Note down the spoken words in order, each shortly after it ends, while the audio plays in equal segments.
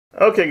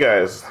Okay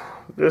guys,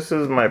 this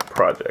is my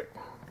project.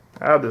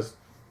 I have this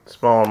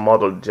small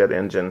model jet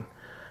engine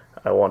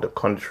I want to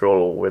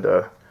control with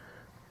a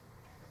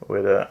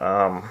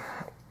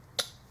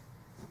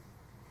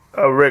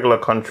regular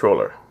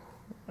controller.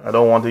 I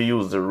don't want to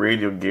use the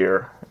radio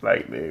gear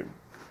like the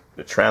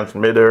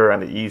transmitter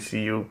and the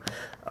ECU.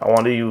 I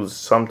want to use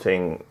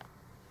something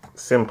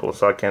simple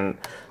so I can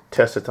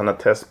test it on a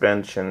test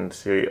bench and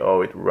see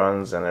how it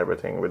runs and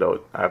everything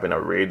without having a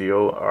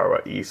radio or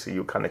an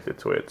ECU connected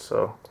to it.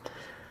 So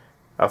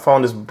I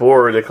found this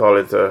board, they call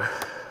it a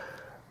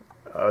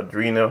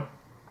Arduino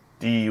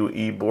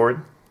DUE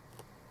board.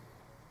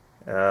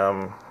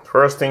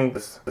 First thing,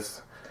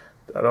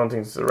 I don't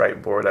think it's the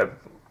right board I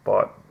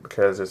bought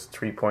because it's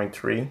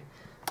 3.3,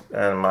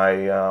 and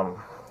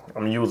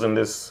I'm using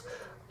this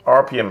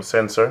RPM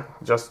sensor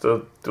just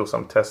to do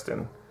some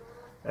testing,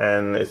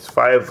 and it's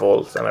 5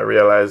 volts, and I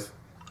realized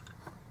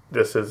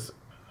this is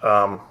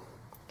a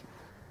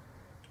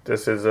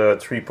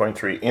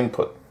 3.3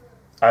 input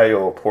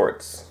I/O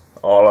ports,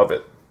 all of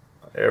it,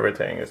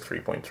 everything is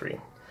 3.3,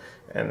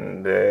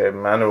 and the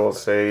manual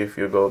say if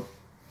you go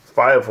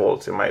 5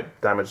 volts it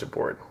might damage the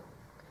board.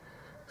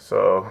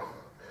 So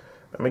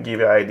let me give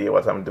you an idea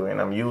what I'm doing.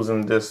 I'm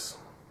using this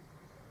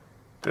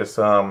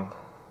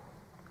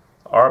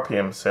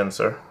RPM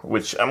sensor,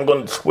 which I'm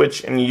going to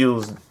switch and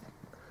use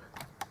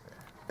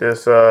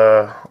this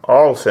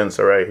all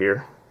sensor right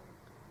here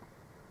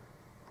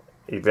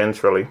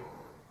eventually,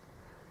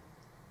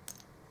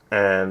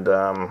 and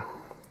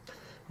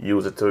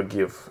use it to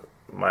give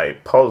my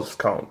pulse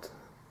count.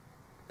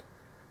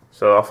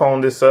 So I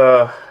found this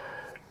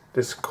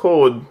this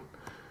code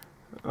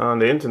on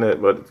the internet,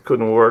 but it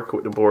couldn't work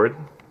with the board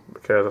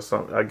because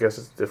I guess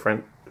it's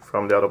different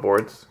from the other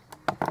boards.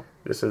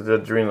 This is the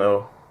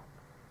Arduino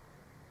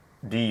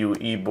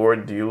DUE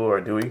board,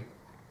 DUE,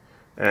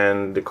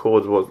 and the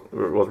code was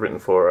written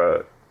for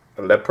a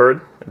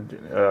Leopard,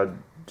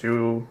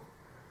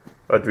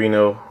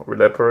 Arduino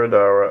Leopard,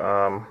 or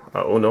a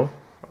Uno,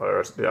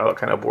 or the other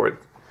kind of board.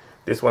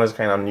 This one is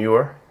kind of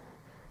newer,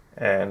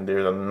 and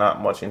there's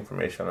not much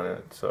information on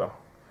it, so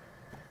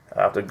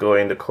I have to go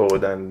in the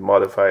code and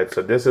modify it.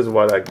 So this is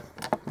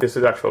this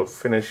is actual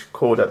finished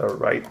code that I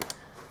write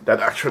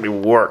that actually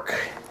work.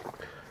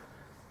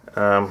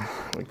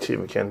 Let's see if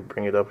we can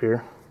bring it up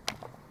here.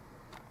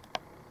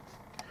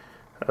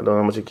 I don't know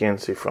how much you can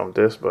see from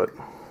this, but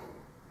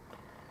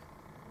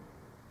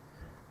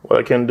what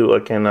I can do, I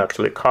can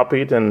actually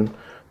copy it and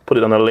put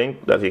it on a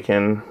link that you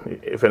can,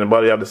 if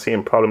anybody have the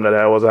same problem that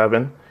I was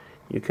having,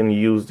 you can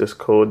use this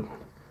code.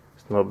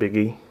 It's no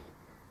biggie.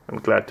 I'm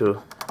glad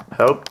to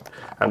help.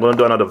 I'm going to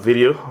do another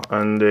video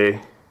on the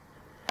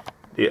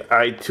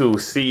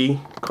I2C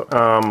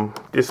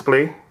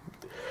display.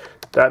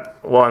 That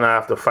one I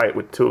have to fight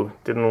with too.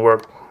 Didn't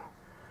work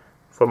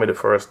for me the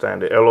first time.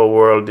 The Hello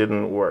World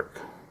didn't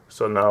work.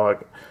 So now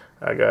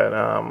I got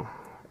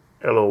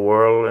Hello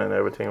World and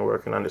everything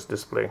working on this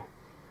display.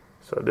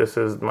 So this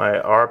is my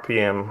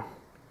RPM.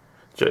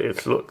 It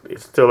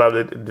still have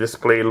the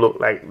display look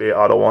like the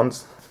other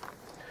ones,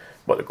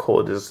 but the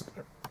code is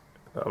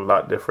a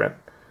lot different.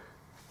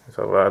 It's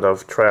a lot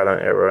of trial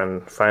and error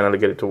and finally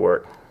get it to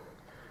work.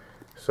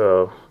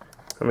 So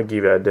let me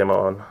give you a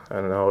demo on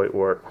how it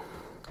works.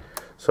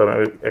 So let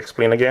me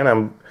explain again.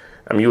 I'm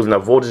using a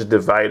voltage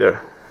divider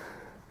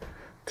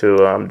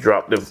to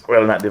drop the,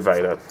 well, not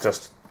divider,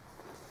 just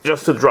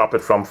to drop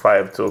it from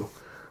 5 to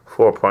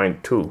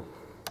 4.2.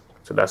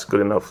 So that's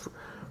good enough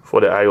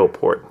for the I/O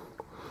port.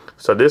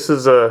 So this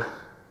is a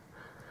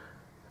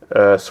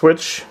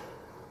switch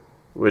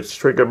which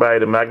triggered by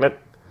the magnet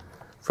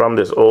from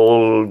this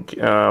old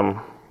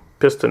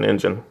piston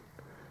engine,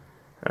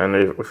 and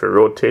if you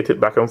rotate it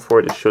back and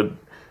forth, it should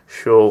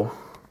show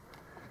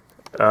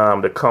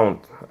the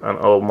count and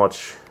how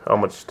much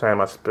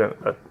time I spent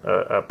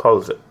I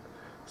pulse it.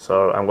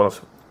 So I'm gonna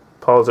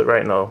pulse it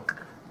right now,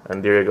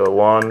 and there you go,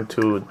 1,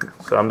 2.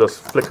 So I'm just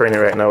flickering it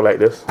right now like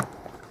this,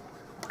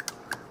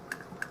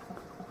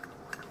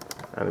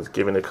 and it's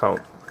giving the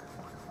count.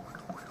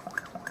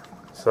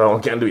 So I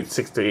can do it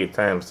 6 to 8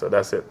 times, so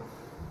that's it.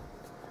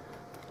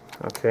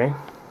 Okay,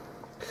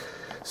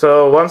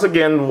 so once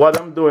again, what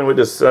I'm doing with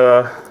this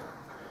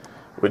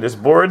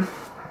board,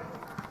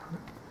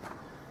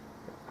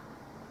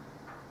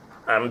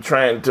 I'm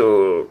trying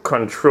to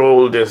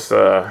control this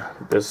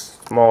this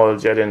small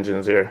jet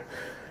engines here.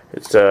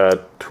 It's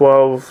a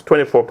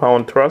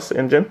 24-pound thrust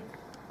engine.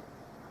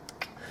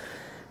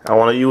 I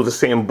want to use the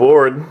same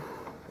board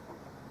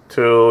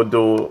to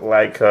do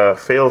like a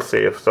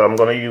fail-safe, so I'm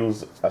going to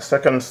use a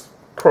second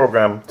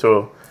program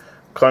to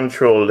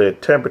control the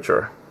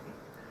temperature.